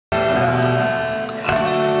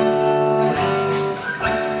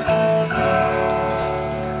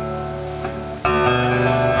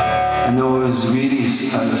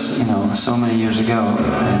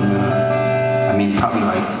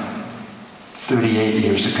38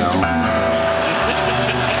 years ago. And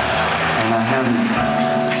I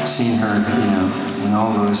hadn't seen her, in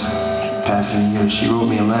all those passing years. She wrote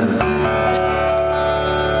me a letter. It's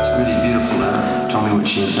a really beautiful letter. Told me what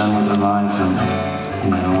she had done with her life and,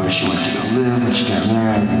 where she went to go live when she got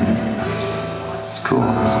married. And it's cool.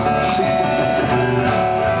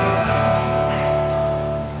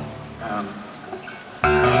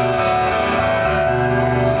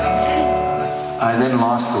 I then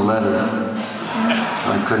lost the letter.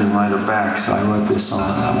 I couldn't write her back, so I wrote this song.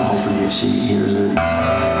 I'm hoping that she hears it.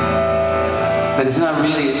 But it's not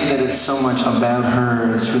really that it's so much about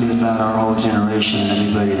her, it's really about our whole generation and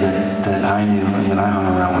everybody that I knew and that I hung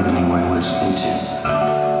around with anyway was into.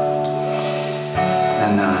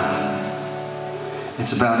 And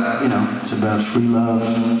it's about, it's about free love.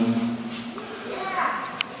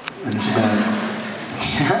 And it's about,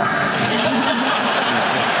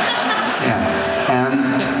 yeah,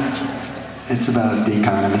 and it's about the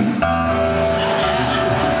economy.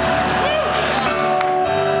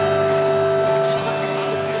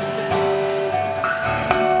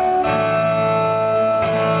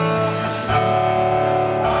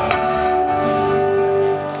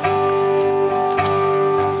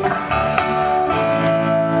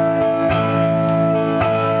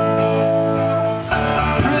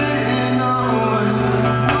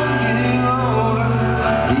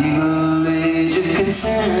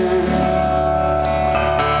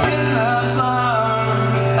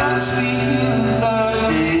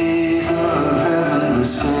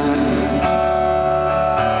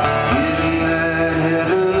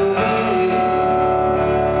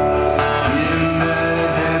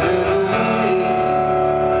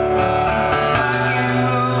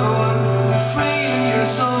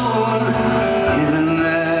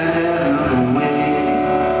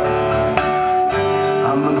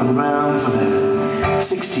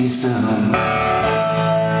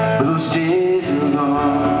 But those days are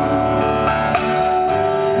gone,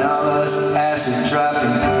 and all us acid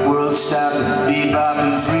dropping, world stopping,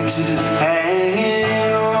 bebopping freaks are just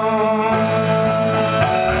hanging on.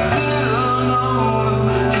 Little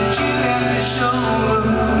Lord, did you have to show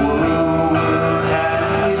the world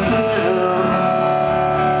how we live?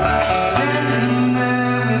 Standing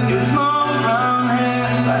there with your long brown hair,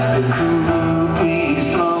 like the cool breeze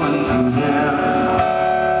blowing through them.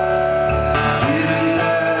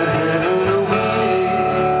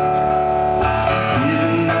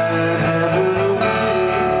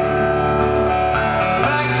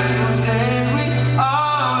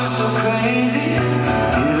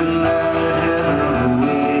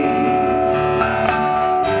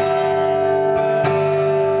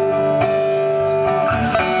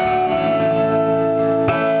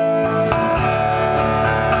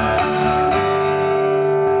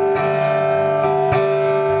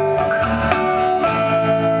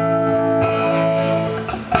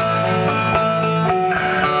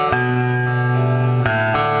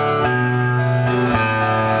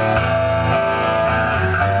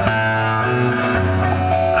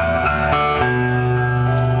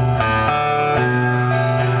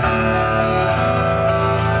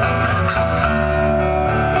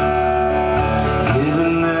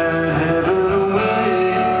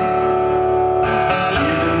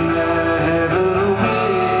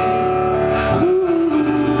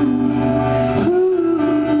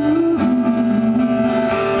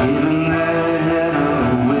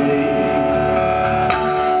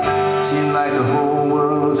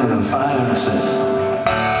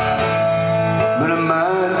 But I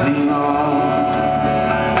might be wrong.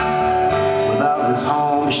 Without this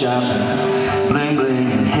home shopping, bling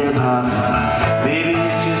bling and hip hop, baby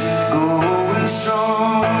it's just going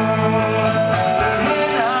strong.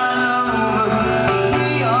 Head on over,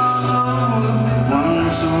 we all over,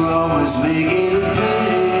 ones who are always making